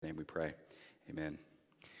pray. Amen.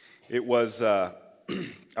 It was, I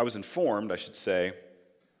was informed, I should say,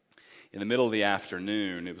 in the middle of the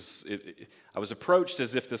afternoon. I was approached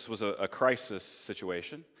as if this was a crisis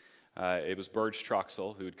situation. It was Burge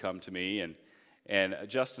Troxel who had come to me, and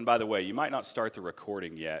Justin, by the way, you might not start the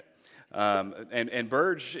recording yet. And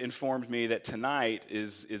Burge informed me that tonight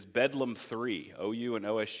is Bedlam 3. OU and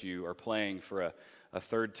OSU are playing for a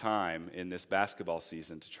third time in this basketball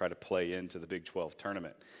season to try to play into the Big 12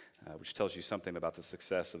 tournament, which tells you something about the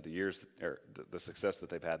success of the success that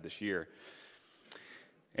they've had this year.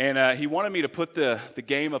 And he wanted me to put the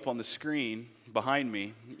game up on the screen behind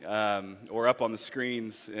me, or up on the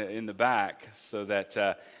screens in the back, so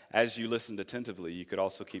that as you listened attentively, you could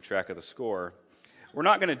also keep track of the score. We're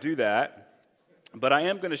not going to do that, but I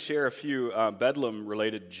am going to share a few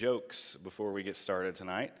Bedlam-related jokes before we get started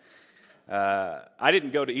tonight. I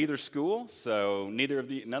didn't go to either school, so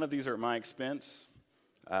none of these are at my expense.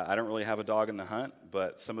 I don't really have a dog in the hunt,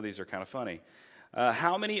 but some of these are kind of funny.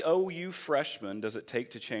 How many OU freshmen does it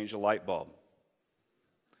take to change a light bulb?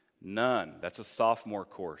 None. That's a sophomore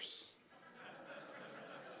course.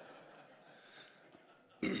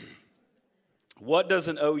 What does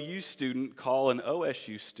an OU student call an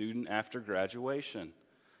OSU student after graduation?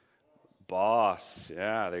 Boss.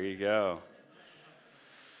 Yeah, there you go.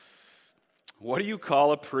 What do you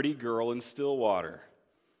call a pretty girl in Stillwater?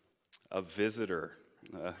 A visitor.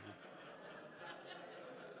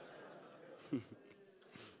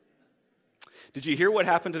 Did you hear what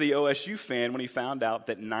happened to the OSU fan when he found out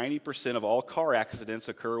that 90% of all car accidents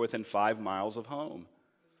occur within 5 miles of home?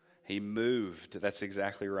 He moved. That's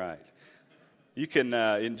exactly right. You can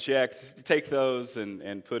take those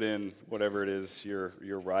and put in whatever it is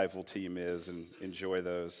your rival team is and enjoy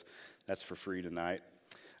those. That's for free tonight.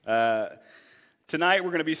 Tonight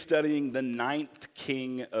we're going to be studying the 9th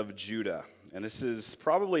king of Judah. And this is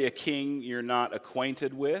probably a king you're not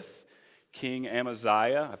acquainted with, King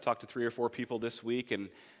Amaziah. I've talked to 3 or 4 people this week and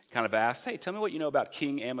kind of asked, hey, tell me what you know about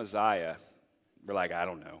King Amaziah. We're like, I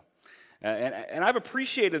don't know. And I've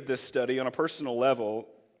appreciated this study on a personal level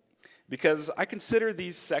because I consider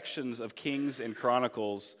these sections of Kings and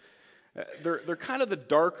Chronicles, they're kind of the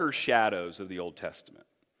darker shadows of the Old Testament.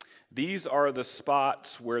 These are the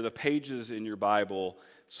spots where the pages in your Bible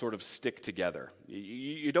sort of stick together.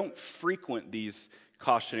 You don't frequent these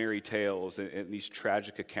cautionary tales and these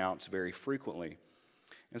tragic accounts very frequently.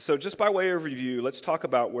 And so just by way of review, let's talk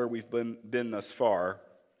about where we've been thus far.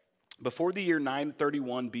 Before the year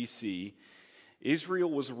 931 BC, Israel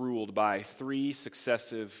was ruled by 3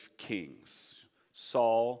 successive kings,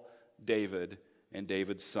 Saul, David, and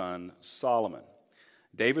David's son Solomon.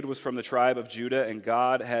 David was from the tribe of Judah, and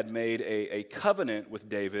God had made a covenant with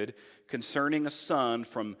David concerning a son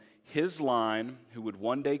from his line who would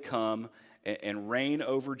one day come and reign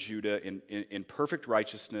over Judah in perfect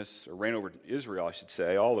righteousness, or reign over Israel, I should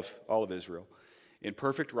say, all of Israel, in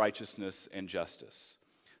perfect righteousness and justice.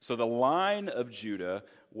 So the line of Judah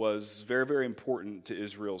was very, very important to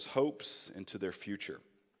Israel's hopes and to their future.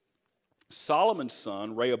 Solomon's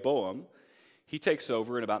son, Rehoboam, he takes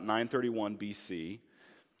over in about 931 BC,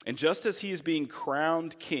 and just as he is being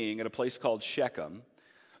crowned king at a place called Shechem,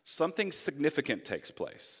 something significant takes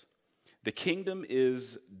place. The kingdom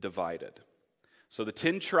is divided. So the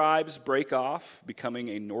 10 tribes break off, becoming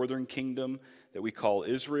a northern kingdom that we call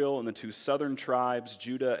Israel, and the 2 southern tribes,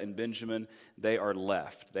 Judah and Benjamin, they are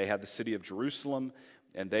left. They had the city of Jerusalem,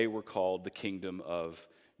 and they were called the kingdom of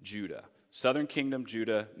Judah. Southern kingdom,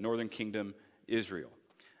 Judah, northern kingdom, Israel.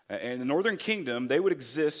 And the northern kingdom, they would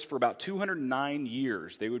exist for about 209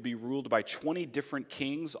 years. They would be ruled by 20 different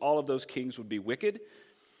kings. All of those kings would be wicked,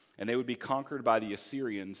 and they would be conquered by the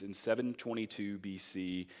Assyrians in 722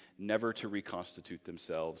 BC, never to reconstitute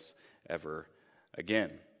themselves ever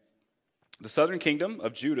again. The southern kingdom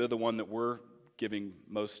of Judah, the one that we're giving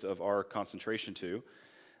most of our concentration to,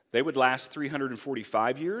 they would last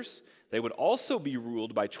 345 years. They would also be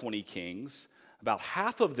ruled by 20 kings. About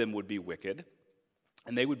half of them would be wicked,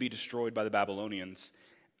 and they would be destroyed by the Babylonians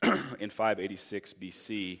in 586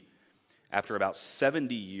 BC. After about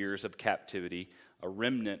 70 years of captivity, a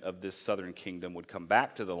remnant of this southern kingdom would come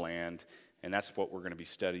back to the land, and that's what we're going to be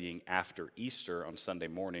studying after Easter on Sunday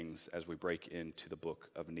mornings as we break into the book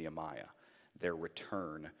of Nehemiah, their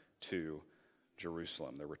return to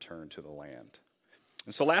Jerusalem, their return to the land.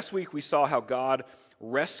 And so last week we saw how God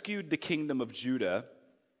rescued the kingdom of Judah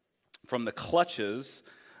from the clutches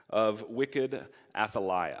of wicked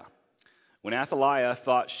Athaliah. When Athaliah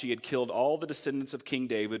thought she had killed all the descendants of King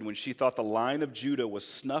David, when she thought the line of Judah was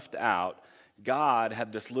snuffed out, God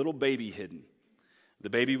had this little baby hidden, The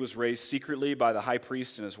baby was raised secretly by the high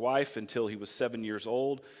priest and his wife until he was 7 years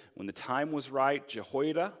old. When the time was right,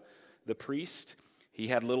 Jehoiada, the priest, he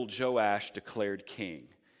had little Joash declared king.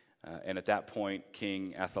 And at that point,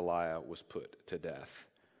 King Athaliah was put to death.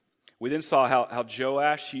 We then saw how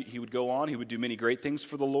Joash, he would go on. He would do many great things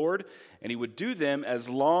for the Lord, and he would do them as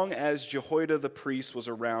long as Jehoiada the priest was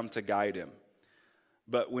around to guide him.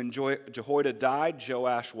 But when Jehoiada died,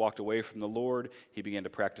 Joash walked away from the Lord. He began to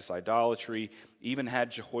practice idolatry, even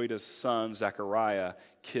had Jehoiada's son, Zechariah,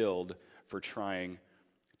 killed for trying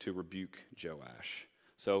to rebuke Joash.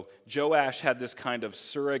 So Joash had this kind of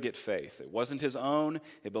surrogate faith. It wasn't his own.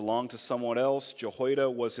 It belonged to someone else.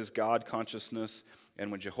 Jehoiada was his God consciousness.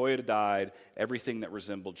 And when Jehoiada died, everything that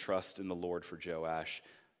resembled trust in the Lord for Joash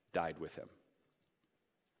died with him.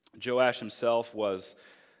 Joash himself was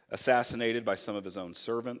assassinated by some of his own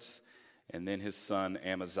servants, and then his son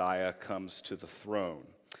Amaziah comes to the throne.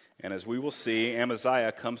 And as we will see,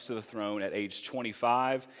 Amaziah comes to the throne at age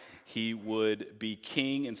 25. He would be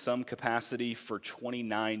king in some capacity for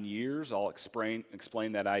 29 years. I'll explain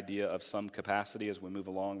that idea of some capacity as we move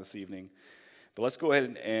along this evening. But let's go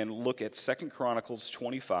ahead and look at 2 Chronicles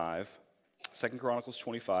 25. 2 Chronicles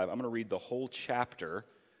 25. I'm going to read the whole chapter,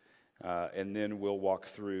 and then we'll walk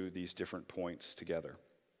through these different points together.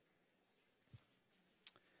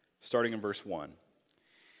 Starting in verse 1.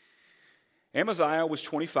 Amaziah was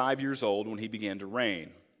 25 years old when he began to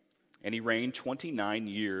reign, and he reigned 29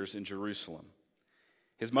 years in Jerusalem.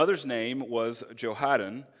 His mother's name was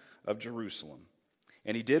Jehoaddan of Jerusalem,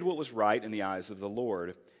 and he did what was right in the eyes of the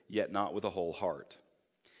Lord, yet not with a whole heart.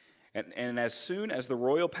 And as soon as the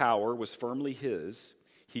royal power was firmly his,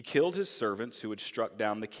 he killed his servants who had struck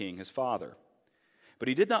down the king his father. But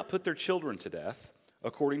he did not put their children to death,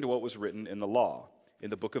 according to what was written in the law, in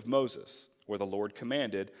the book of Moses, where the Lord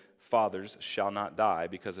commanded, fathers shall not die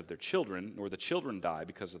because of their children, nor the children die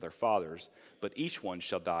because of their fathers, but each one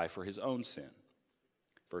shall die for his own sin.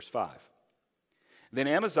 Verse 5. Then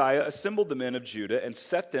Amaziah assembled the men of Judah and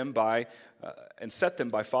set them by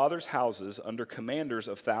fathers' houses under commanders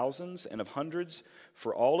of thousands and of hundreds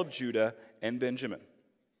for all of Judah and Benjamin.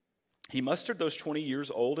 He mustered those 20 years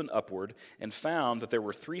old and upward and found that there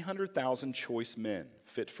were 300,000 choice men,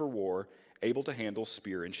 fit for war, able to handle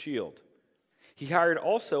spear and shield. He hired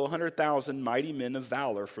also 100,000 mighty men of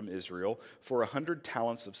valor from Israel for 100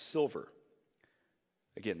 talents of silver.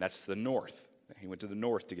 Again, that's the north. He went to the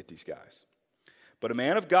north to get these guys. But a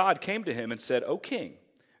man of God came to him and said, O king,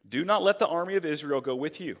 do not let the army of Israel go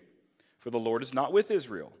with you, for the Lord is not with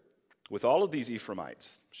Israel, with all of these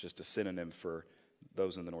Ephraimites. It's just a synonym for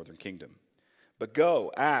those in the northern kingdom. But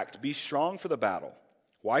go, act, be strong for the battle.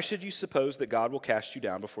 Why should you suppose that God will cast you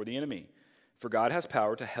down before the enemy? For God has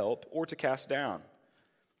power to help or to cast down.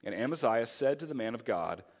 And Amaziah said to the man of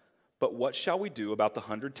God, But what shall we do about the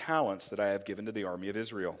 100 talents that I have given to the army of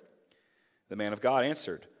Israel? The man of God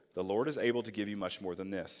answered, The Lord is able to give you much more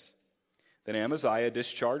than this. Then Amaziah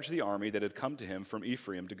discharged the army that had come to him from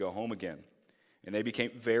Ephraim to go home again. And they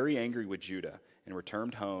became very angry with Judah and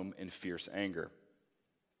returned home in fierce anger.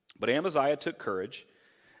 But Amaziah took courage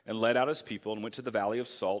and led out his people and went to the valley of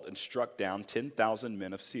Salt and struck down 10,000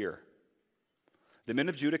 men of Seir. The men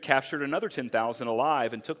of Judah captured another 10,000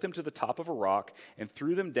 alive and took them to the top of a rock and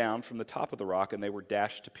threw them down from the top of the rock, and they were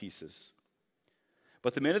dashed to pieces.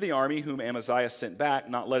 But the men of the army whom Amaziah sent back,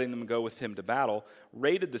 not letting them go with him to battle,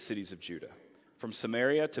 raided the cities of Judah, from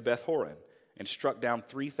Samaria to Beth-horon, and struck down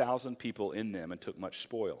 3,000 people in them and took much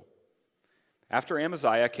spoil. After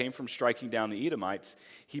Amaziah came from striking down the Edomites,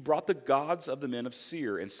 he brought the gods of the men of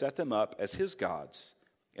Seir and set them up as his gods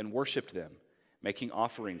and worshipped them, making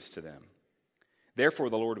offerings to them. Therefore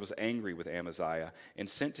the Lord was angry with Amaziah and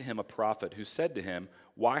sent to him a prophet who said to him,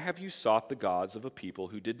 Why have you sought the gods of a people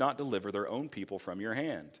who did not deliver their own people from your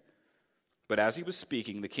hand? But as he was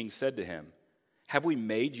speaking, the king said to him, Have we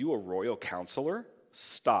made you a royal counselor?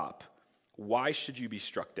 Stop. Why should you be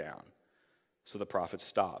struck down? So the prophet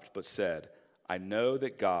stopped, but said, I know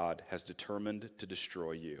that God has determined to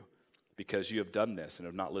destroy you, because you have done this and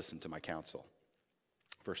have not listened to my counsel.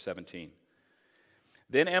 Verse 17.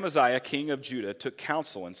 Then Amaziah, king of Judah, took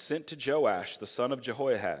counsel and sent to Joash, the son of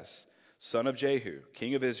Jehoahaz, son of Jehu,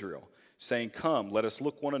 king of Israel, saying, Come, let us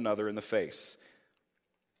look one another in the face.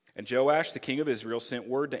 And Joash, the king of Israel, sent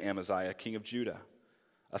word to Amaziah, king of Judah,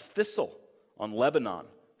 a thistle on Lebanon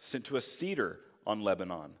sent to a cedar on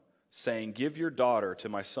Lebanon, saying, Give your daughter to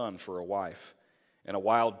my son for a wife. And a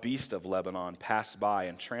wild beast of Lebanon passed by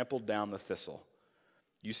and trampled down the thistle.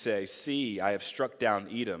 You say, See, I have struck down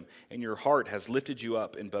Edom, and your heart has lifted you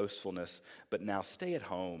up in boastfulness. But now stay at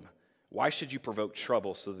home. Why should you provoke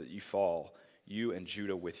trouble so that you fall, you and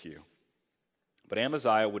Judah with you? But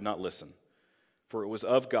Amaziah would not listen, for it was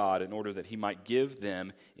of God in order that he might give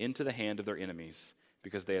them into the hand of their enemies,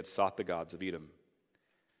 because they had sought the gods of Edom.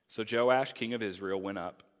 So Joash, king of Israel, went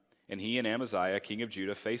up, and he and Amaziah, king of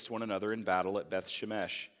Judah, faced one another in battle at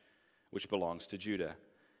Beth-Shemesh, which belongs to Judah.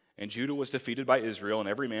 And Judah was defeated by Israel, and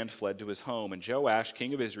every man fled to his home. And Joash,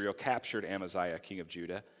 king of Israel, captured Amaziah, king of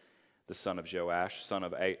Judah, the son of Joash, son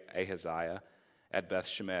of Ahaziah, at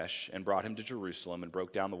Beth-Shemesh, and brought him to Jerusalem, and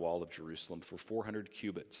broke down the wall of Jerusalem for 400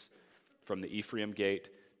 cubits, from the Ephraim gate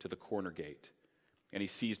to the corner gate. And he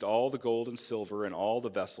seized all the gold and silver and all the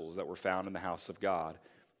vessels that were found in the house of God,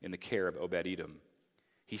 in the care of Obed-Edom.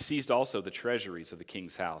 He seized also the treasuries of the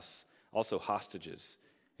king's house, also hostages,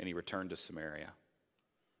 and he returned to Samaria.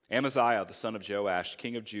 Amaziah, the son of Joash,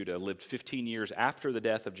 king of Judah, lived 15 years after the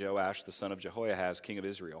death of Joash, the son of Jehoahaz, king of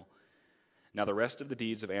Israel. Now the rest of the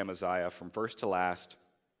deeds of Amaziah, from first to last,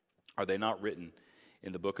 are they not written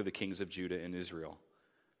in the book of the kings of Judah and Israel?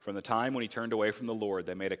 From the time when he turned away from the Lord,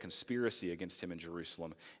 they made a conspiracy against him in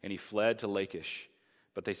Jerusalem, and he fled to Lachish.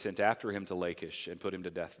 But they sent after him to Lachish and put him to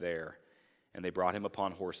death there. And they brought him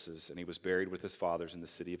upon horses, and he was buried with his fathers in the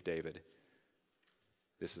city of David.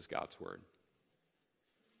 This is God's word.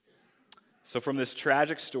 So from this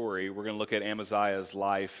tragic story, we're going to look at Amaziah's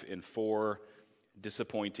life in 4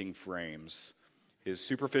 disappointing frames: his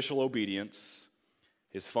superficial obedience,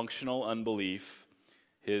 his functional unbelief,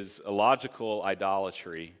 his illogical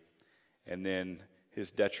idolatry, and then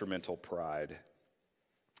his detrimental pride.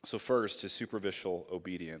 So first, his superficial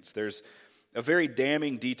obedience. There's a very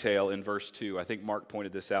damning detail in verse 2. I think Mark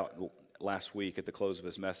pointed this out last week at the close of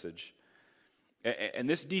his message. And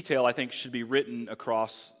this detail, I think, should be written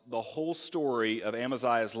across the whole story of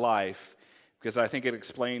Amaziah's life, because I think it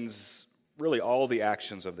explains really all the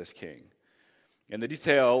actions of this king. And the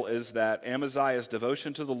detail is that Amaziah's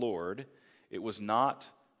devotion to the Lord, it was not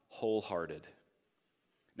wholehearted.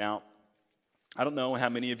 Now, I don't know how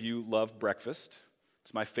many of you love breakfast.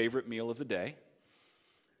 It's my favorite meal of the day.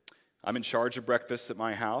 I'm in charge of breakfast at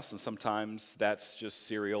my house, and sometimes that's just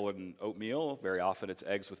cereal and oatmeal. Very often it's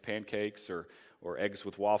eggs with pancakes or eggs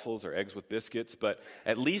with waffles or eggs with biscuits. But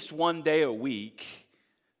at least one day a week,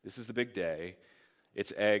 this is the big day,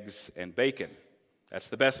 it's eggs and bacon. That's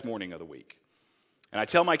the best morning of the week. And I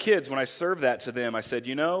tell my kids when I serve that to them, I said,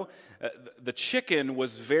 the chicken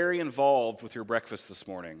was very involved with your breakfast this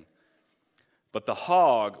morning, but the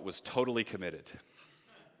hog was totally committed.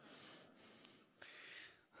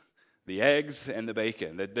 The eggs and the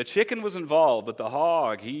bacon. The chicken was involved, but the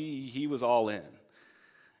hog, he was all in.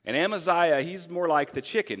 And Amaziah, he's more like the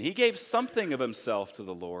chicken. He gave something of himself to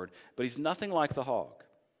the Lord, but he's nothing like the hog.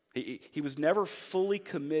 He was never fully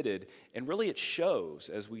committed, and really it shows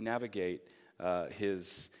as we navigate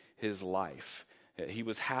his life. He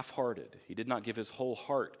was half-hearted. He did not give his whole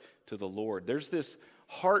heart to the Lord. There's this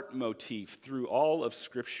heart motif through all of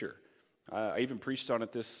Scripture. I even preached on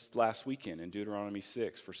it this last weekend in Deuteronomy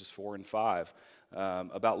 6, verses 4 and 5,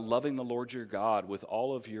 about loving the Lord your God with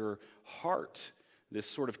all of your heart. This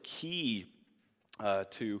sort of key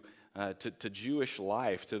to Jewish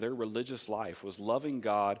life, to their religious life, was loving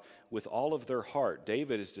God with all of their heart.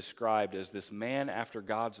 David is described as this man after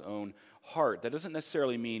God's own heart. That doesn't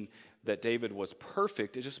necessarily mean that David was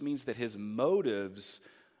perfect. It just means that his motives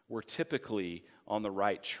were typically on the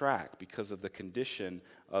right track because of the condition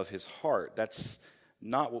of his heart. That's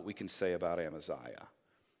not what we can say about Amaziah.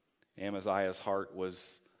 Amaziah's heart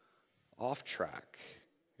was off track.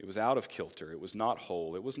 It was out of kilter. It was not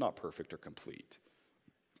whole. It was not perfect or complete.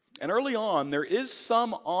 And early on, there is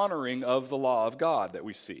some honoring of the law of God that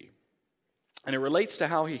we see. And it relates to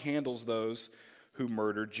how he handles those who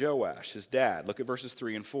murdered Joash, his dad. Look at verses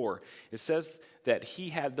 3 and 4. It says that he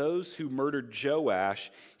had those who murdered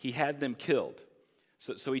Joash, he had them killed.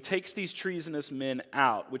 So he takes these treasonous men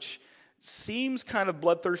out, which seems kind of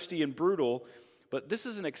bloodthirsty and brutal, but this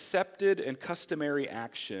is an accepted and customary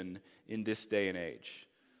action in this day and age.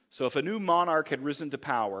 So if a new monarch had risen to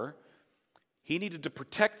power, he needed to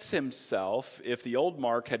protect himself if the old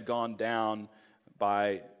monarch had gone down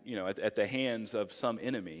by, at the hands of some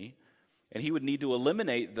enemy. And he would need to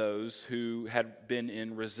eliminate those who had been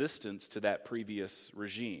in resistance to that previous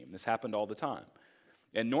regime. This happened all the time.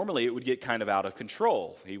 And normally it would get kind of out of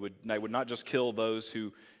control. They would not just kill those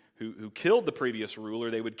who killed the previous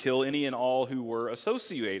ruler, they would kill any and all who were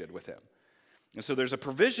associated with him. And so there's a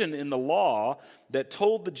provision in the law that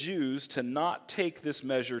told the Jews to not take this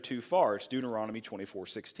measure too far. It's Deuteronomy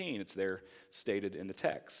 24:16. It's there stated in the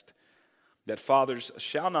text. That fathers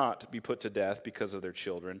shall not be put to death because of their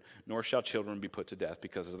children, nor shall children be put to death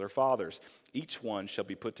because of their fathers. Each one shall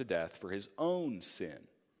be put to death for his own sin.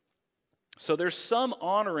 So there's some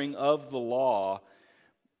honoring of the law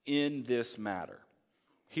in this matter.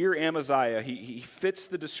 Here, Amaziah, he fits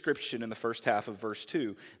the description in the first half of verse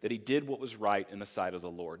 2 that he did what was right in the sight of the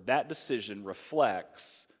Lord. That decision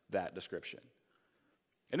reflects that description.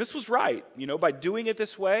 And this was right. By doing it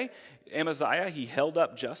this way, Amaziah, he held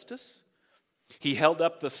up justice. He held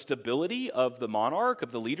up the stability of the monarch,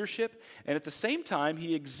 of the leadership, and at the same time,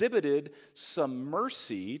 he exhibited some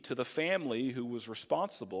mercy to the family who was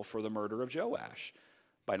responsible for the murder of Joash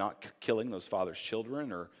by not killing those father's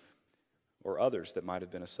children or others that might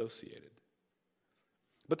have been associated.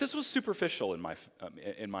 But this was superficial in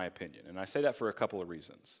my opinion, and I say that for a couple of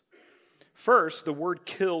reasons. First, the word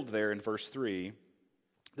killed there in verse 3,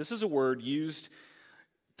 this is a word used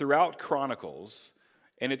throughout Chronicles,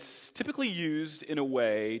 and it's typically used in a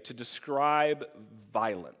way to describe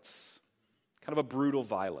violence, kind of a brutal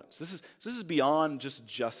violence. This is beyond just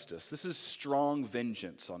justice. This is strong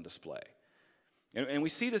vengeance on display. And we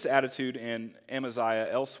see this attitude in Amaziah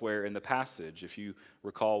elsewhere in the passage. If you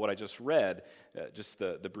recall what I just read, just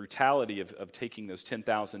the brutality of taking those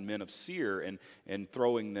 10,000 men of Seir and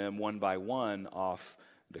throwing them one by one off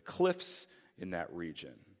the cliffs in that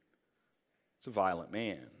region. It's a violent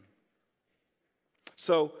man.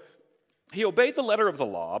 So he obeyed the letter of the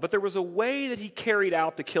law, but there was a way that he carried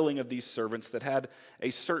out the killing of these servants that had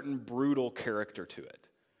a certain brutal character to it.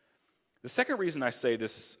 The second reason I say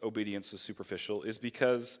this obedience is superficial is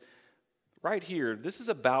because right here, this is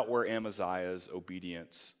about where Amaziah's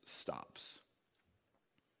obedience stops.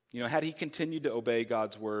 Had he continued to obey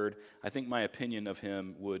God's word, I think my opinion of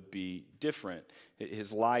him would be different.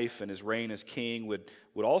 His life and his reign as king would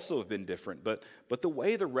also have been different. But the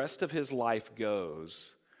way the rest of his life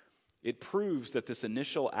goes, it proves that this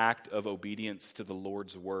initial act of obedience to the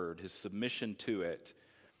Lord's word, his submission to it,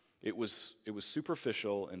 it was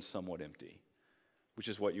superficial and somewhat empty, which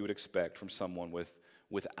is what you would expect from someone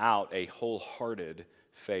without a wholehearted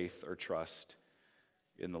faith or trust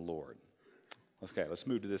in the Lord. Okay, let's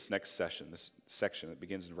move to this next section that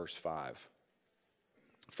begins in verse 5.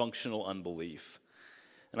 Functional unbelief.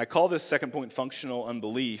 And I call this second point functional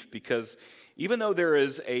unbelief because even though there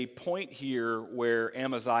is a point here where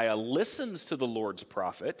Amaziah listens to the Lord's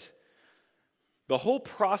prophet, the whole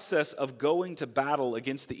process of going to battle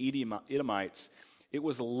against the Edomites, it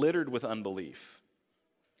was littered with unbelief.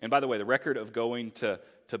 And by the way, the record of going to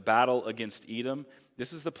battle against Edom,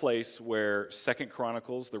 this is the place where 2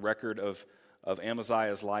 Chronicles, the record of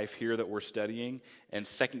Amaziah's life here that we're studying, and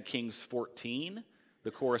 2 Kings 14,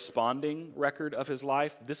 the corresponding record of his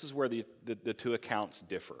life, this is where the two accounts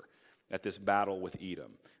differ at this battle with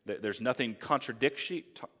Edom. There's nothing contradictory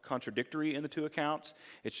in the two accounts.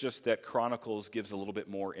 It's just that Chronicles gives a little bit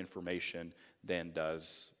more information than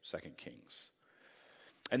does 2 Kings.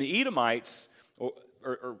 And the Edomites,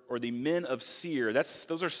 or the men of Seir,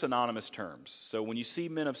 those are synonymous terms. So when you see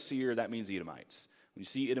men of Seir, that means Edomites. When you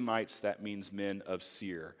see Edomites, that means men of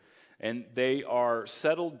Seir. And they are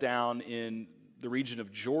settled down in the region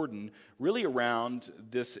of Jordan, really around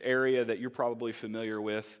this area that you're probably familiar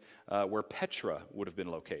with, where Petra would have been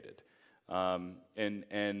located.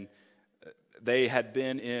 And they had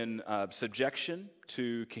been in subjection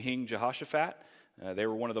to King Jehoshaphat. They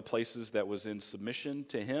were one of the places that was in submission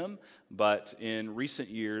to him. But in recent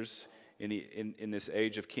years, in this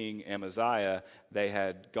age of King Amaziah, they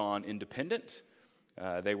had gone independent.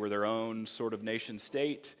 They were their own sort of nation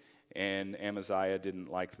state, and Amaziah didn't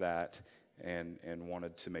like that and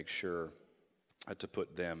wanted to make sure to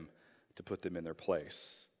put them in their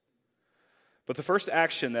place. But the first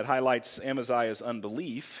action that highlights Amaziah's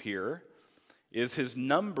unbelief here is his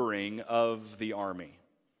numbering of the army.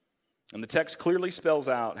 And the text clearly spells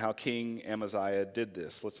out how King Amaziah did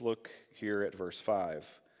this. Let's look here at verse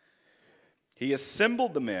 5. He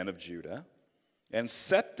assembled the men of Judah and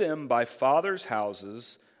set them by fathers'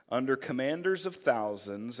 houses under commanders of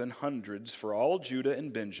thousands and hundreds for all Judah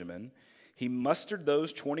and Benjamin. He mustered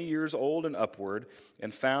those 20 years old and upward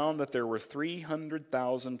and found that there were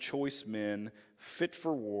 300,000 choice men fit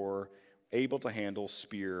for war, able to handle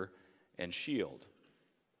spear and shield.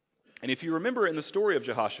 And if you remember in the story of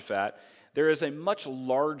Jehoshaphat, there is a much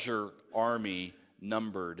larger army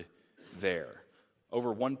numbered there.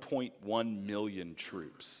 Over 1.1 million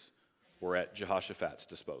troops were at Jehoshaphat's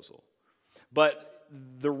disposal. But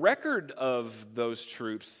the record of those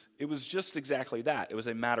troops, it was just exactly that. It was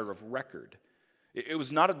a matter of record. It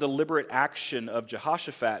was not a deliberate action of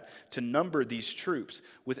Jehoshaphat to number these troops.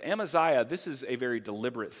 With Amaziah, this is a very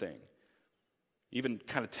deliberate thing. Even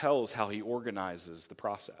kind of tells how he organizes the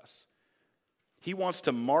process. He wants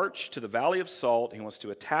to march to the Valley of Salt. He wants to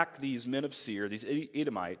attack these men of Seir, these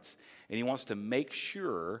Edomites, and he wants to make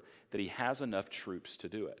sure that he has enough troops to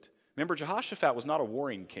do it. Remember, Jehoshaphat was not a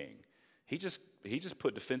warring king. He just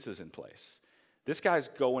put defenses in place. This guy's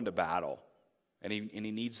going to battle, and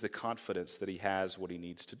he needs the confidence that he has what he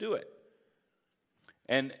needs to do it.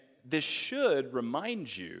 And this should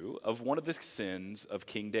remind you of one of the sins of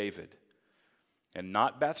King David, and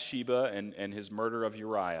not Bathsheba and his murder of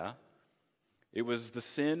Uriah. It was the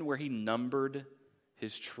sin where he numbered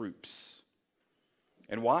his troops.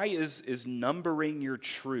 And why is numbering your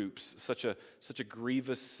troops such a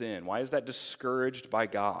grievous sin? Why is that discouraged by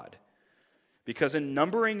God? Because in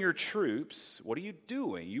numbering your troops, what are you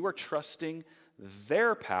doing? You are trusting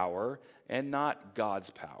their power and not God's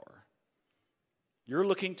power. You're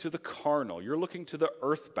looking to the carnal. You're looking to the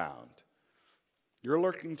earthbound. You're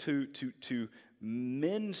looking to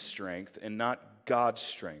men's strength and not God's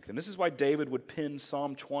strength. And this is why David would pen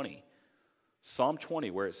Psalm 20. Psalm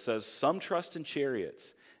 20, where it says, "Some trust in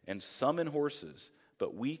chariots and some in horses,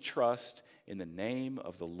 but we trust in the name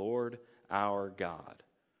of the Lord our God."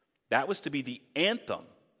 That was to be the anthem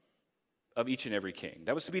of each and every king.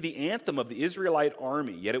 That was to be the anthem of the Israelite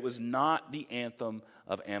army, yet it was not the anthem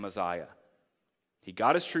of Amaziah. He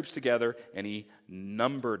got his troops together and he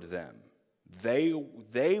numbered them. They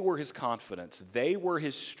were his confidence. They were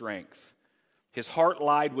his strength. His heart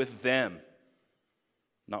lied with them,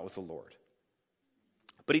 not with the Lord.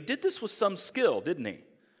 But he did this with some skill, didn't he?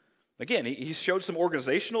 Again, he showed some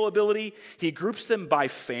organizational ability. He groups them by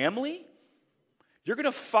family. You're going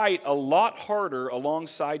to fight a lot harder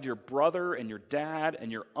alongside your brother and your dad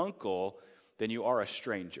and your uncle than you are a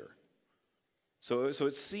stranger. So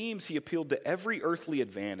it seems he appealed to every earthly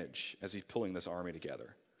advantage as he's pulling this army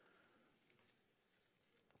together.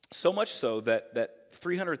 So much so that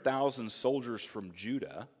 300,000 soldiers from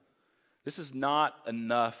Judah, this is not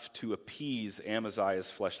enough to appease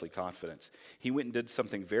Amaziah's fleshly confidence. He went and did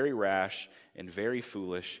something very rash and very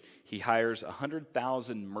foolish. He hires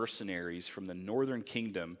 100,000 mercenaries from the northern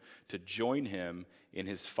kingdom to join him in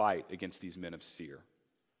his fight against these men of Seir.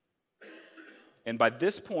 And by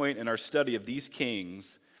this point in our study of these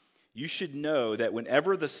kings, you should know that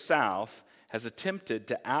whenever the south has attempted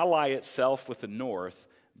to ally itself with the north,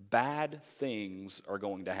 bad things are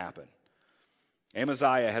going to happen.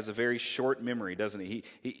 Amaziah has a very short memory, doesn't he?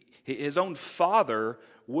 His own father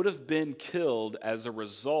would have been killed as a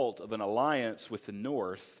result of an alliance with the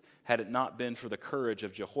north had it not been for the courage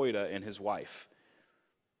of Jehoiada and his wife.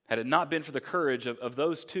 Had it not been for the courage of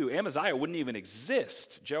those two, Amaziah wouldn't even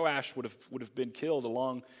exist. Joash would have been killed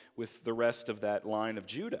along with the rest of that line of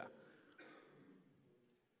Judah.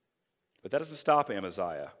 But that doesn't stop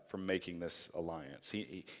Amaziah from making this alliance.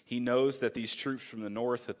 He knows that these troops from the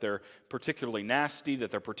north, that they're particularly nasty,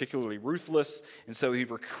 that they're particularly ruthless, and so he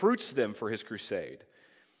recruits them for his crusade.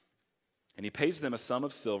 And he pays them a sum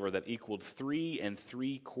of silver that equaled 3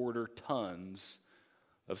 3/4 tons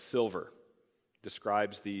of silver.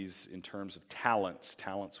 Describes these in terms of talents.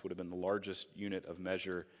 Talents would have been the largest unit of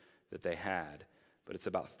measure that they had. But it's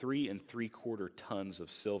about 3 3/4 tons of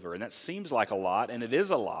silver. And that seems like a lot, and it is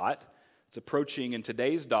a lot. It's approaching, in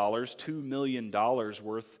today's dollars, $2 million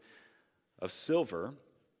worth of silver.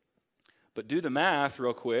 But do the math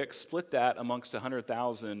real quick. Split that amongst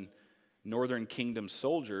 100,000 Northern Kingdom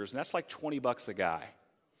soldiers, and that's like $20 a guy.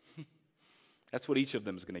 That's what each of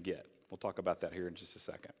them is going to get. We'll talk about that here in just a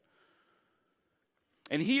second.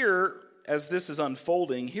 And here, as this is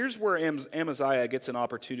unfolding, here's where Amaziah gets an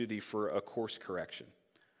opportunity for a course correction.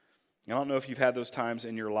 I don't know if you've had those times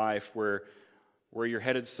in your life where you're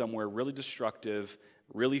headed somewhere really destructive,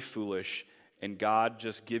 really foolish, and God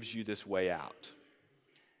just gives you this way out.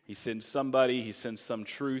 He sends somebody, he sends some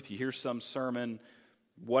truth, you hear some sermon,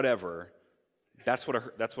 whatever. That's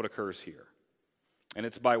what occurs here. And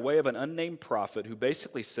it's by way of an unnamed prophet who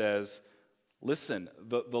basically says, listen,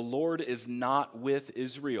 the Lord is not with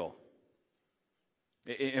Israel.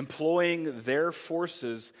 Employing their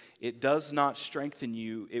forces, it does not strengthen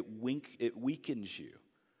you, it weakens you.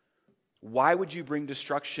 Why would you bring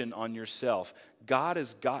destruction on yourself? God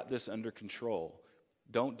has got this under control.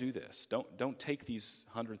 Don't do this. Don't take these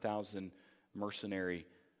 100,000 mercenary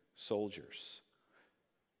soldiers.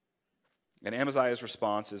 And Amaziah's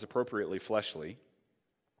response is appropriately fleshly.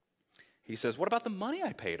 He says, what about the money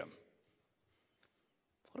I paid him?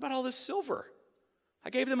 What about all this silver? I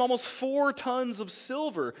gave them almost 4 tons of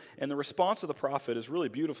silver. And the response of the prophet is really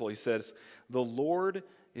beautiful. He says, the Lord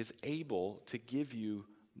is able to give you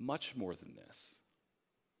much more than this.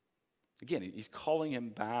 Again, he's calling him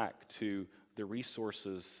back to the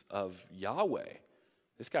resources of Yahweh.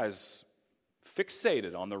 This guy's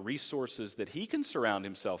fixated on the resources that he can surround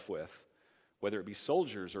himself with, whether it be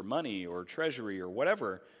soldiers or money or treasury or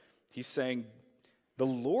whatever, he's saying, the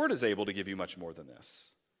Lord is able to give you much more than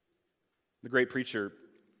this. The great preacher,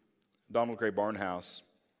 Donald Gray Barnhouse,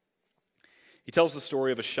 he tells the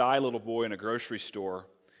story of a shy little boy in a grocery store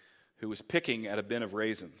who was picking at a bin of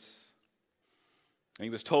raisins. And he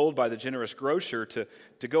was told by the generous grocer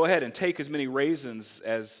to go ahead and take as many raisins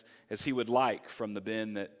as he would like from the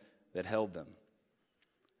bin that held them.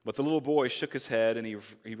 But the little boy shook his head and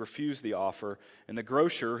he refused the offer. And the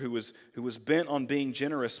grocer, who was bent on being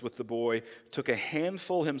generous with the boy, took a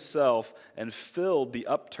handful himself and filled the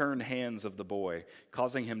upturned hands of the boy,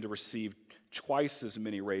 causing him to receive twice as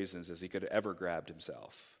many raisins as he could have ever grabbed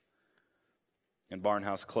himself. And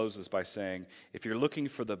Barnhouse closes by saying, if you're looking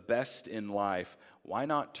for the best in life, why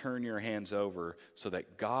not turn your hands over so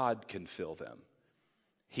that God can fill them?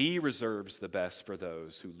 He reserves the best for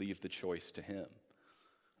those who leave the choice to him.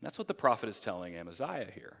 And that's what the prophet is telling Amaziah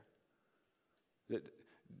here. That,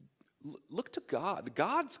 look to God.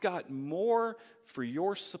 God's got more for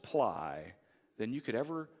your supply than you could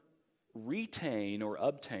ever retain or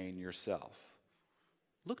obtain yourself.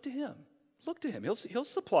 Look to him. Look to him. He'll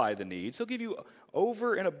supply the needs. He'll give you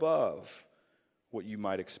over and above what you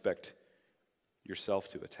might expect yourself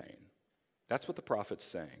to attain. That's what the prophet's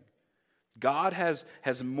saying. God has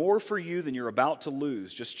more for you than you're about to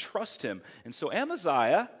lose. Just trust him. And so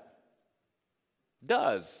Amaziah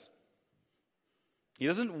does. He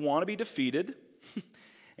doesn't want to be defeated.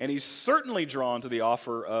 And he's certainly drawn to the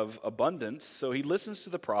offer of abundance. So he listens to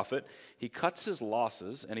the prophet. He cuts his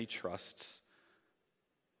losses and he trusts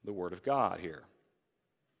the word of God here.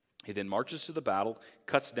 He then marches to the battle,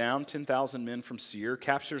 cuts down 10,000 men from Seir,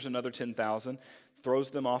 captures another 10,000, throws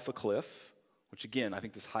them off a cliff, which again, I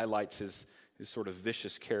think this highlights his sort of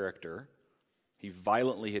vicious character. He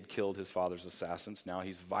violently had killed his father's assassins. Now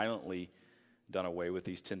he's violently done away with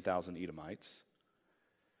these 10,000 Edomites.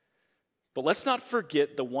 But let's not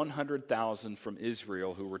forget the 100,000 from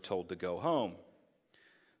Israel who were told to go home.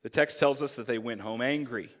 The text tells us that they went home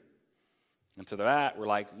angry. And to that, we're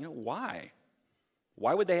like, why?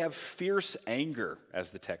 Why would they have fierce anger,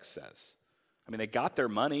 as the text says? I mean, they got their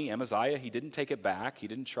money. Amaziah, he didn't take it back. He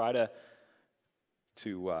didn't try to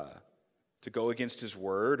go against his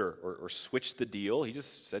word or switch the deal. He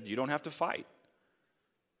just said, you don't have to fight.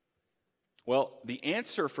 Well, the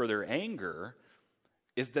answer for their anger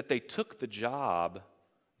is that they took the job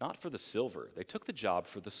not for the silver. They took the job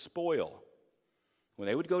for the spoil. When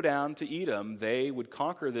they would go down to Edom, they would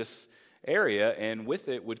conquer this area, and with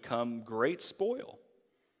it would come great spoil.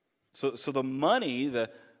 So the money, the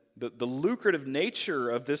lucrative nature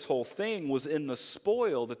of this whole thing was in the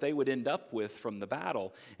spoil that they would end up with from the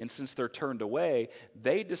battle. And since they're turned away,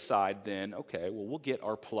 they decide then, okay, well, we'll get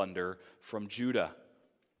our plunder from Judah.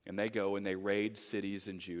 And they go and they raid cities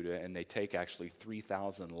in Judah, and they take actually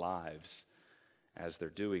 3,000 lives as they're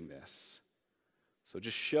doing this. So it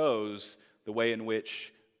just shows the way in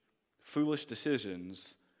which foolish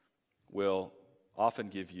decisions will often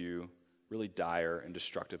give you really dire and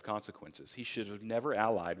destructive consequences. He should have never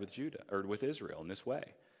allied with Judah or with Israel in this way,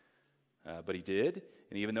 but he did.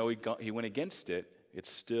 And even though he went against it, it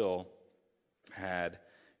still had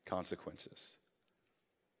consequences.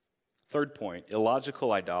 Third point: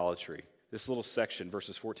 illogical idolatry. This little section,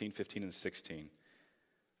 verses 14, 15, and 16.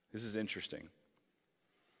 This is interesting.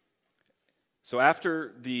 So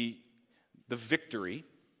after the victory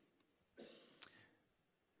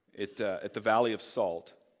at the Valley of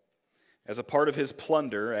Salt, as a part of his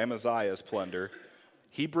plunder, Amaziah's plunder,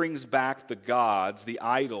 he brings back the gods, the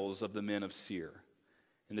idols of the men of Seir.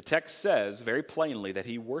 And the text says very plainly that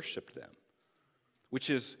he worshiped them, which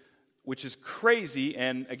is crazy,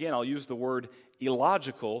 and again, I'll use the word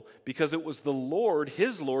illogical, because it was the Lord,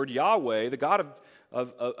 his Lord, Yahweh, the God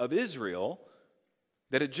of Israel,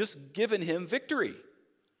 that had just given him victory.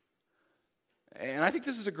 And I think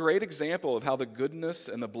this is a great example of how the goodness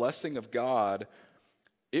and the blessing of God,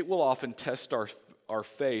 it will often test our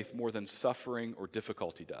faith more than suffering or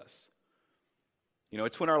difficulty does.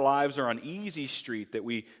 It's when our lives are on easy street that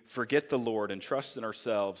we forget the Lord and trust in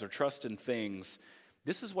ourselves or trust in things.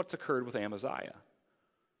 This is what's occurred with Amaziah.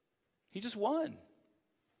 He just won.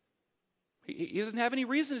 He doesn't have any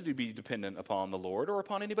reason to be dependent upon the Lord or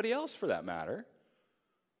upon anybody else for that matter,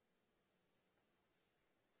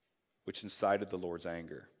 which incited the Lord's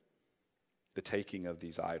anger, the taking of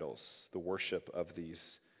these idols, the worship of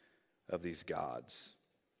these gods.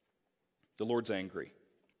 The Lord's angry.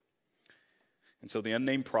 And so the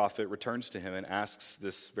unnamed prophet returns to him and asks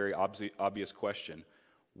this very obvious question: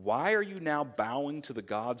 why are you now bowing to the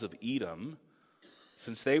gods of Edom,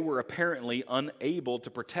 since they were apparently unable to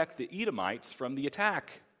protect the Edomites from the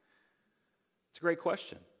attack? It's a great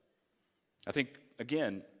question. I think,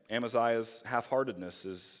 again, Amaziah's half-heartedness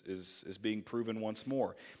is being proven once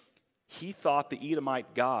more. He thought the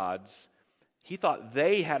Edomite gods, he thought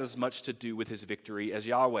they had as much to do with his victory as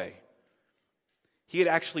Yahweh. He had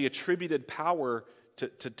actually attributed power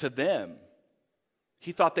to them.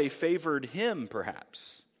 He thought they favored him,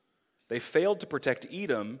 perhaps. They failed to protect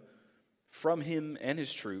Edom from him and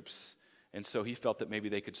his troops, and so he felt that maybe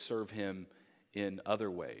they could serve him in other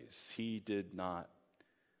ways. He did not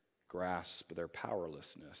grasp their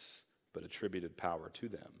powerlessness, but attributed power to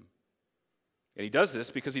them. And he does this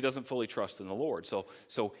because he doesn't fully trust in the Lord.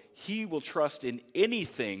 So he will trust in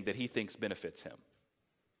anything that he thinks benefits him,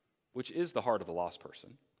 which is the heart of the lost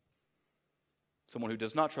person. Someone who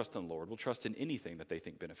does not trust in the Lord will trust in anything that they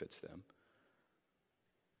think benefits them.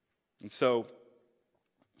 And so,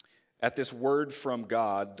 at this word from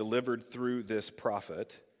God delivered through this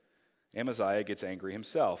prophet, Amaziah gets angry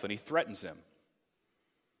himself, and he threatens him.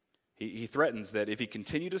 He threatens that if he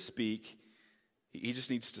continued to speak, he just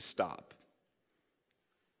needs to stop.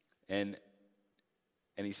 And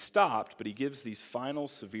he stopped, but he gives these final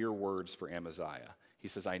severe words for Amaziah. He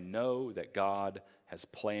says, I know that God has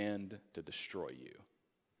planned to destroy you.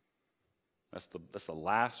 That's the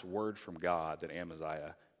last word from God that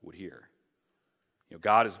Amaziah would hear. You know,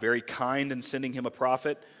 God is very kind in sending him a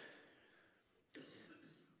prophet.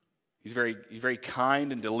 He's very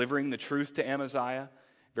kind in delivering the truth to Amaziah,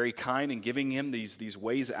 very kind in giving him these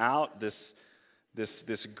ways out, this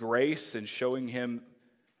grace and showing him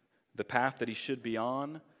the path that he should be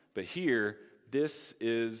on. But here, this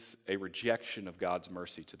is a rejection of God's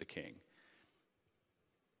mercy to the king.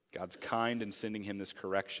 God's kind in sending him this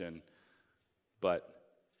correction, but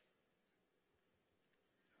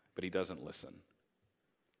he doesn't listen.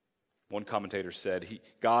 One commentator said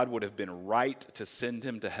God would have been right to send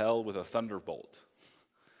him to hell with a thunderbolt,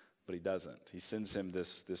 but he doesn't. He sends him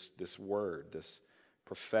this word, this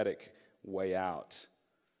prophetic way out.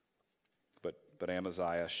 But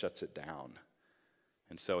Amaziah shuts it down.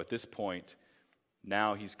 And so at this point,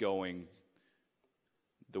 now he's going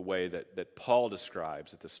the way that Paul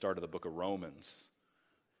describes at the start of the book of Romans,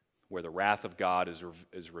 where the wrath of God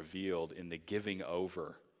is revealed in the giving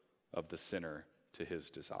over of the sinner to his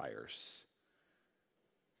desires.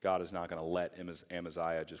 God is not going to let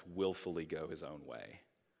Amaziah just willfully go his own way.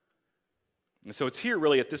 And so it's here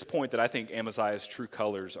really at this point that I think Amaziah's true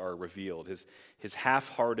colors are revealed. His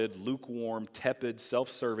half-hearted, lukewarm, tepid,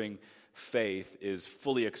 self-serving faith is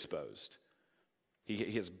fully exposed.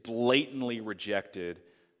 He has blatantly rejected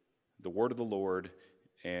the word of the Lord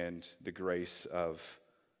and the grace of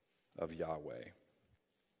Yahweh.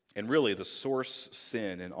 And really the source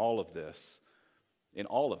sin in all of this,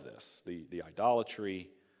 the idolatry,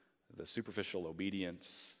 the superficial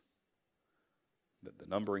obedience, the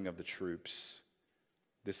numbering of the troops,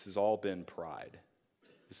 this has all been pride.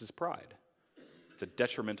 This is pride. It's a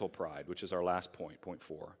detrimental pride, which is our last point, point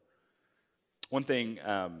 4. One thing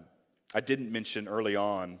I didn't mention early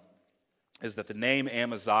on is that the name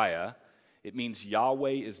Amaziah, it means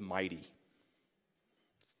Yahweh is mighty.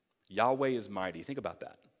 Yahweh is mighty. Think about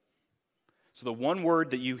that. So the one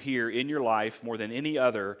word that you hear in your life more than any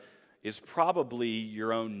other is probably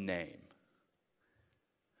your own name.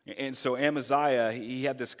 And so Amaziah, he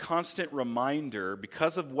had this constant reminder,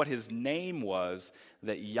 because of what his name was,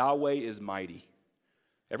 that Yahweh is mighty.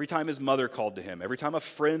 Every time his mother called to him, every time a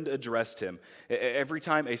friend addressed him, every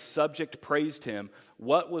time a subject praised him,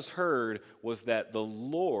 what was heard was that the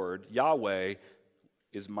Lord, Yahweh,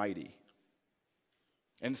 is mighty.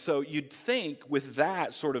 And so you'd think with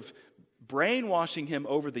that sort of brainwashing him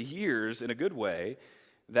over the years in a good way,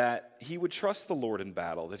 that he would trust the Lord in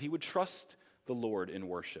battle, that he would trust the Lord in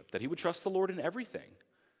worship, that he would trust the Lord in everything.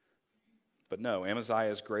 But no,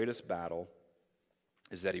 Amaziah's greatest battle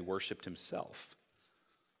is that he worshiped himself.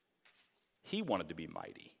 He wanted to be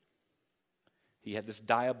mighty. He had this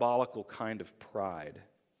diabolical kind of pride.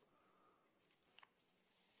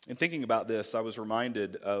 In thinking about this, I was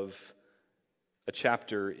reminded of a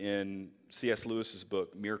chapter in C.S. Lewis's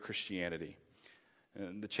book, Mere Christianity.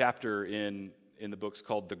 And the chapter in the book's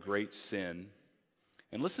called The Great Sin.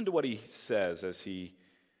 And listen to what he says as he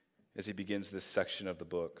begins this section of the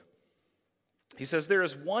book. He says, "There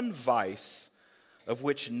is one vice of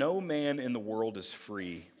which no man in the world is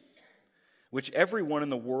free, which everyone in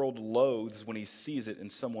the world loathes when he sees it in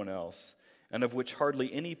someone else, and of which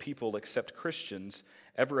hardly any people except Christians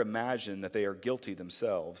ever imagine that they are guilty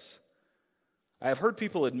themselves. I have heard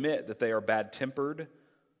people admit that they are bad-tempered,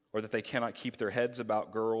 or that they cannot keep their heads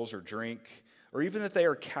about girls or drink, or even that they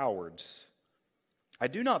are cowards. I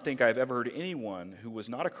do not think I have ever heard anyone who was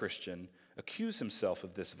not a Christian accuse himself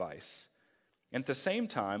of this vice. And at the same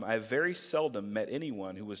time, I have very seldom met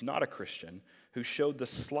anyone who was not a Christian who showed the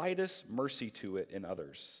slightest mercy to it in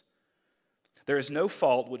others. There is no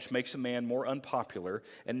fault which makes a man more unpopular,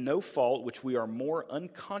 and no fault which we are more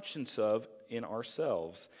unconscious of in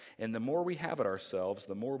ourselves. And the more we have it ourselves,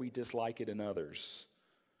 the more we dislike it in others.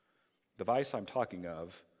 The vice I'm talking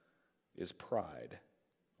of is pride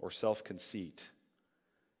or self-conceit.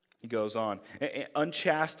 He goes on,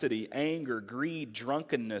 unchastity, anger, greed,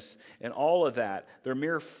 drunkenness, and all of that, they're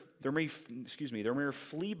mere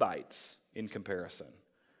flea bites in comparison.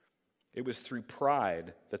 It was through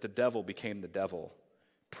pride that the devil became the devil.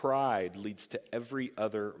 Pride leads to every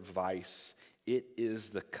other vice. It is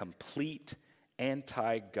the complete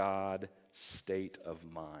anti-God state of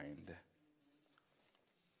mind,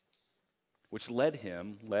 which led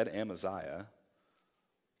Amaziah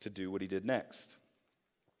to do what he did next.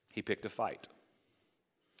 He picked a fight.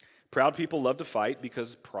 Proud people love to fight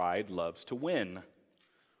because pride loves to win.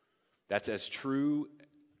 That's as true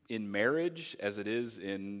in marriage as it is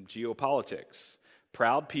in geopolitics.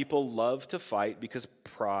 Proud people love to fight because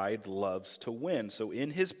pride loves to win. So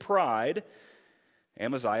in his pride,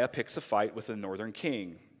 Amaziah picks a fight with the northern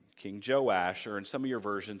king, King Joash, or in some of your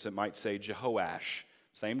versions it might say Jehoash.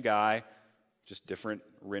 Same guy, just different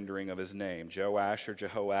rendering of his name. Joash or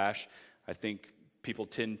Jehoash. I think people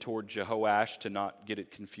tend toward Jehoash to not get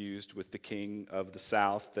it confused with the king of the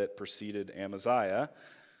south that preceded Amaziah.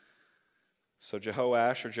 So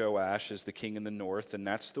Jehoash or Joash is the king in the north, and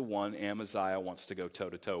that's the one Amaziah wants to go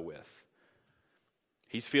toe-to-toe with.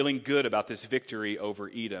 He's feeling good about this victory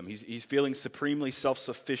over Edom. He's feeling supremely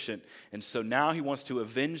self-sufficient, and so now he wants to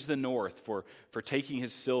avenge the north for taking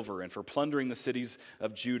his silver and for plundering the cities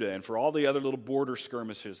of Judah and for all the other little border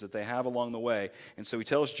skirmishes that they have along the way. And so he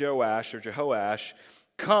tells Joash or Jehoash,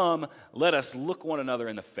 "Come, let us look one another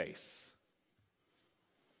in the face."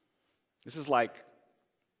 This is like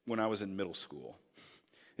when I was in middle school.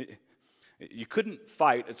 You couldn't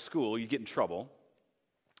fight at school, you'd get in trouble.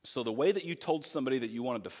 So the way that you told somebody that you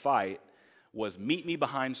wanted to fight was meet me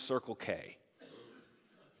behind Circle K.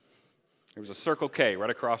 There was a Circle K right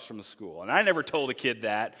across from the school. And I never told a kid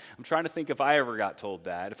that. I'm trying to think if I ever got told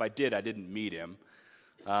that. If I did, I didn't meet him.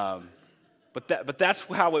 But that's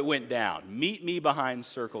how it went down. Meet me behind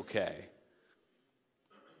Circle K.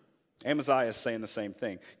 Amaziah is saying the same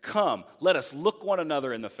thing. Come, let us look one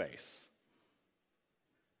another in the face.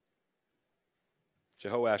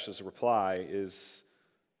 Jehoash's reply is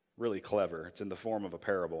really clever. It's in the form of a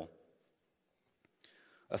parable.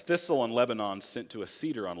 A thistle on Lebanon sent to a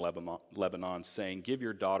cedar on Lebanon, saying, "Give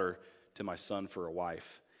your daughter to my son for a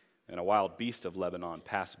wife." And a wild beast of Lebanon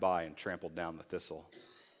passed by and trampled down the thistle.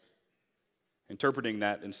 Interpreting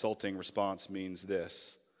that insulting response means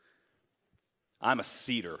this: I'm a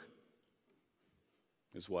cedar,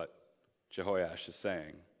 is what Jehoash is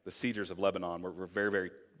saying. The cedars of Lebanon were very,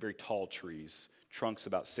 very, very tall trees, trunks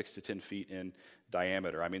about 6 to 10 feet in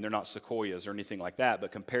diameter. I mean, they're not sequoias or anything like that,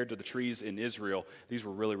 but compared to the trees in Israel, these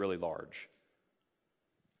were really, really large.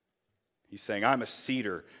 He's saying, I'm a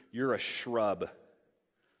cedar, you're a shrub.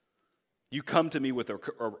 You come to me with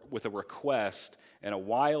a request, and a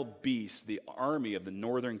wild beast, the army of the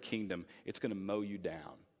northern kingdom, it's going to mow you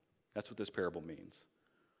down. That's what this parable means.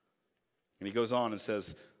 And he goes on and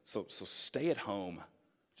says, so stay at home.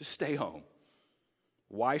 Just stay home.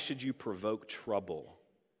 Why should you provoke trouble?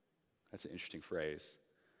 That's an interesting phrase.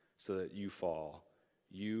 So that you fall,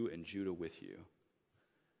 you and Judah with you.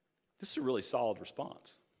 This is a really solid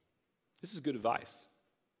response. This is good advice.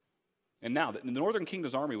 And now, the northern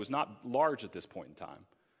kingdom's army was not large at this point in time.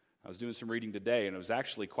 I was doing some reading today, and it was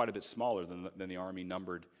actually quite a bit smaller than the army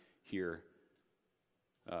numbered here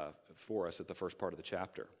for us at the first part of the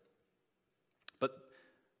chapter.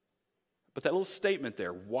 But that little statement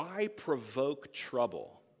there, why provoke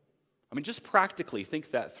trouble? I mean, just practically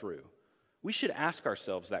think that through. We should ask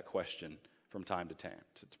ourselves that question from time to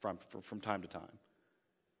time.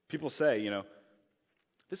 People say,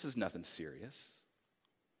 this is nothing serious.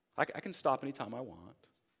 I can stop anytime I want.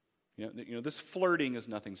 This flirting is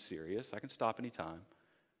nothing serious. I can stop anytime.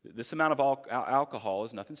 This amount of alcohol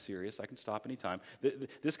is nothing serious. I can stop anytime.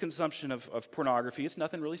 This consumption of pornography, it's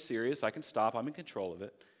nothing really serious. I can stop. I'm in control of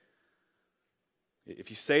it.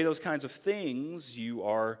 If you say those kinds of things, you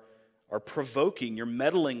are provoking, you're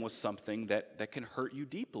meddling with something that can hurt you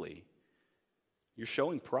deeply. You're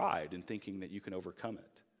showing pride in thinking that you can overcome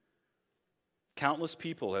it. Countless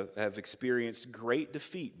people have experienced great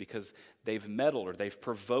defeat because they've meddled or they've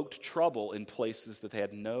provoked trouble in places that they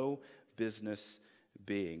had no business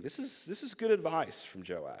being. This is good advice from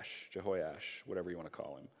Jehoash, whatever you want to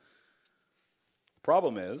call him. The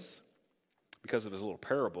problem is, because of his little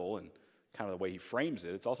parable and kind of the way he frames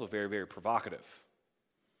it, it's also very, very provocative.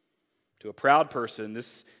 To a proud person,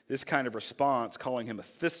 this kind of response, calling him a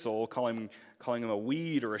thistle, calling him a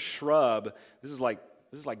weed or a shrub, this is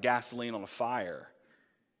like gasoline on a fire.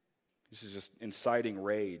 This is just inciting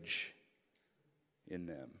rage in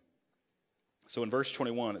them. So in verse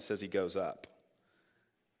 21, it says he goes up.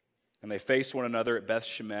 And they faced one another at Beth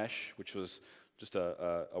Shemesh, which was just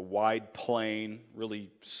a wide plain,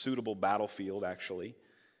 really suitable battlefield, actually.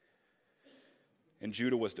 And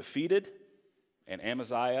Judah was defeated, and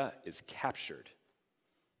Amaziah is captured.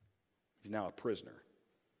 He's now a prisoner.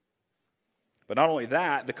 But not only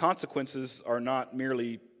that, the consequences are not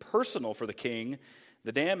merely personal for the king.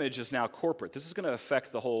 The damage is now corporate. This is going to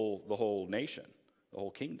affect the whole nation, the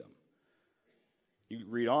whole kingdom. You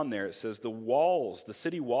read on there, it says the walls, the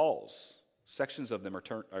city walls, sections of them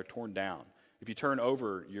are torn down. If you turn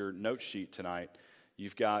over your note sheet tonight,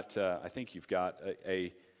 you've got, I think you've got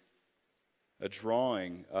a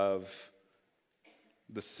drawing of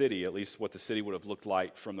the city, at least what the city would have looked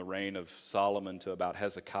like from the reign of Solomon to about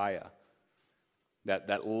Hezekiah.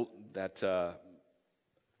 That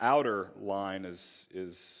outer line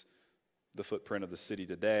is the footprint of the city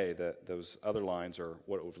today. That those other lines are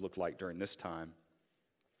what it would look like during this time.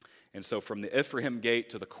 And so from the Ephraim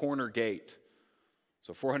gate to the corner gate,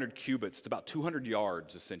 so 400 cubits, it's about 200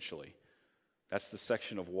 yards essentially. That's the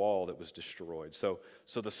section of wall that was destroyed. So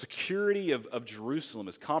the security of Jerusalem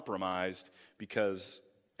is compromised because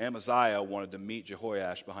Amaziah wanted to meet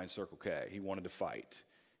Jehoash behind Circle K. He wanted to fight.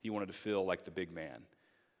 He wanted to feel like the big man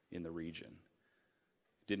in the region.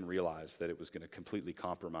 Didn't realize that it was going to completely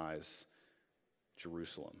compromise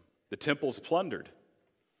Jerusalem. The temple's plundered.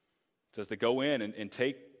 It says they go in and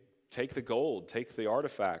take the gold, take the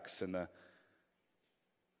artifacts and the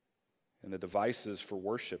devices for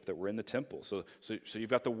worship that were in the temple. So you've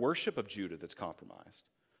got the worship of Judah that's compromised.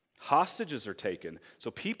 Hostages are taken. So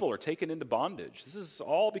people are taken into bondage. This is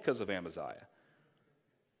all because of Amaziah.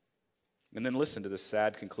 And then listen to this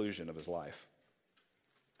sad conclusion of his life.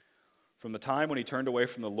 From the time when he turned away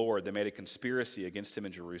from the Lord, they made a conspiracy against him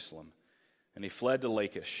in Jerusalem. And he fled to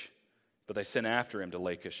Lachish, but they sent after him to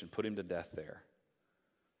Lachish and put him to death there.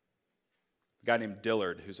 A guy named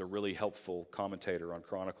Dillard, who's a really helpful commentator on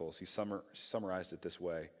Chronicles, he summarized it this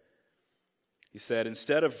way. He said,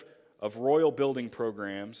 instead of royal building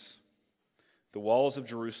programs, the walls of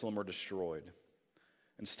Jerusalem are destroyed.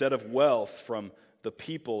 Instead of wealth from the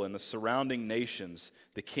people and the surrounding nations,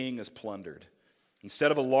 the king is plundered.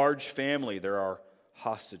 Instead of a large family, there are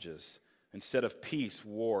hostages. Instead of peace,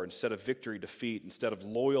 war. Instead of victory, defeat. Instead of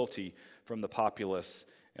loyalty from the populace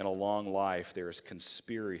and a long life, there is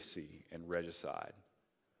conspiracy and regicide.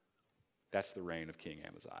 That's the reign of King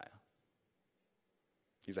Amaziah.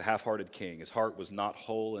 He's a half-hearted king. His heart was not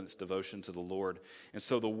whole in its devotion to the Lord. And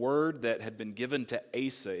so the word that had been given to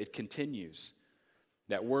Asa, it continues.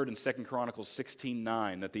 That word in 2 Chronicles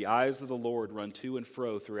 16:9, that the eyes of the Lord run to and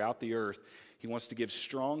fro throughout the earth. He wants to give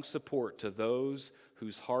strong support to those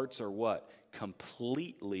whose hearts are what?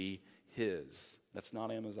 Completely his. That's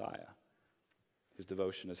not Amaziah. His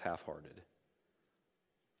devotion is half-hearted.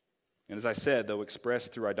 And as I said, though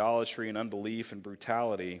expressed through idolatry and unbelief and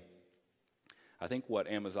brutality, I think what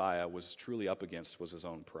Amaziah was truly up against was his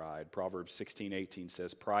own pride. Proverbs 16:18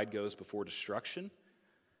 says, pride goes before destruction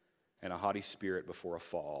and a haughty spirit before a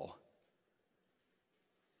fall.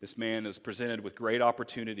 This man is presented with great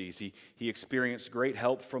opportunities. He experienced great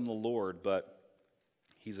help from the Lord, but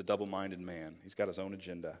he's a double-minded man. He's got his own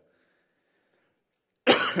agenda.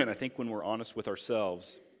 And I think when we're honest with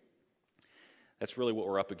ourselves, that's really what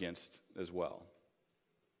we're up against as well.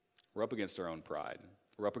 We're up against our own pride.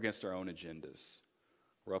 We're up against our own agendas.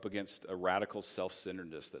 We're up against a radical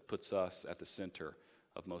self-centeredness that puts us at the center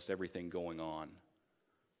of most everything going on,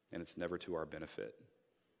 and it's never to our benefit.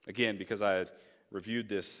 Again, because I had reviewed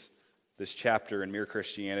this chapter in Mere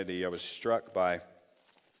Christianity, I was struck by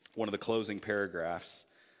one of the closing paragraphs.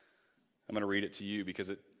 I'm going to read it to you because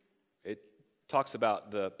it talks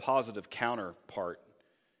about the positive counterpart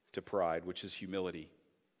to pride, which is humility,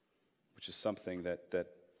 which is something that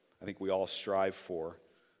I think we all strive for.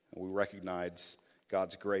 And we recognize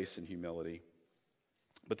God's grace and humility.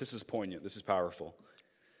 But this is poignant. This is powerful.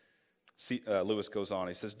 Lewis goes on.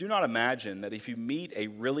 He says, do not imagine that if you meet a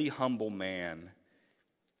really humble man,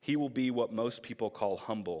 he will be what most people call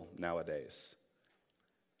humble nowadays.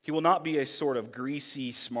 He will not be a sort of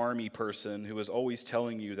greasy, smarmy person who is always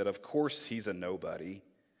telling you that of course he's a nobody.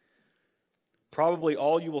 Probably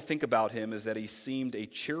all you will think about him is that he seemed a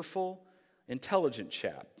cheerful intelligent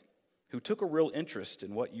chap who took a real interest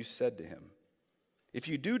in what you said to him. If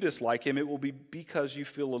you do dislike him, it will be because you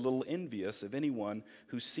feel a little envious of anyone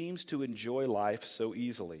who seems to enjoy life so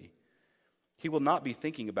easily. He will not be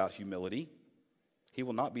thinking about humility. He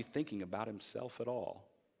will not be thinking about himself at all.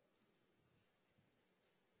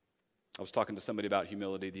 I was talking to somebody about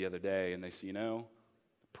humility the other day, and they said,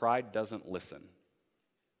 pride doesn't listen.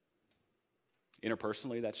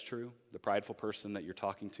 Interpersonally, that's true. The prideful person that you're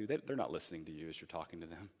talking to, they're not listening to you as you're talking to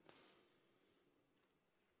them.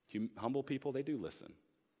 Humble people, they do listen.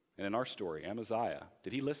 And in our story, Amaziah,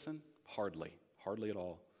 did he listen? Hardly at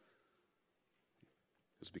all.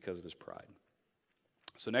 It was because of his pride.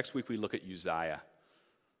 So next week we look at Uzziah.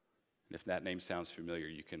 And if that name sounds familiar,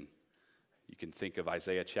 you can think of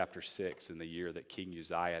Isaiah chapter 6 and the year that King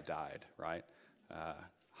Uzziah died, right?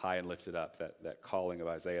 High and lifted up, that calling of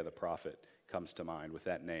Isaiah the prophet comes to mind with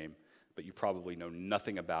that name. But you probably know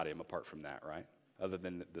nothing about him apart from that, right? Other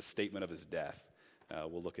than the statement of his death.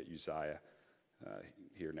 We'll look at Uzziah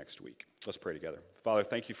here next week. Let's pray together. Father,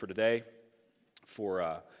 thank you for today,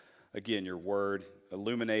 for, again, your word.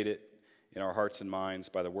 Illuminate it in our hearts and minds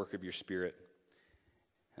by the work of your Spirit.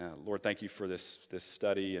 Lord, thank you for this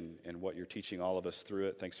study and what you're teaching all of us through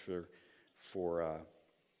it. Thanks for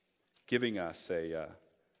giving us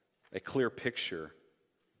a clear picture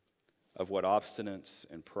of what obstinance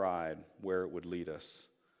and pride, where it would lead us.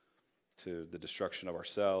 To the destruction of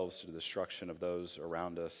ourselves, to the destruction of those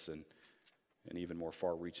around us, and even more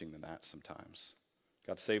far-reaching than that sometimes.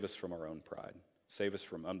 God, save us from our own pride. Save us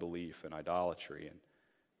from unbelief and idolatry and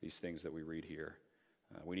these things that we read here.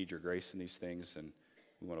 We need your grace in these things, and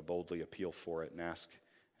we want to boldly appeal for it and ask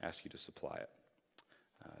you to supply it.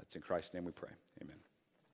 It's in Christ's name we pray. Amen.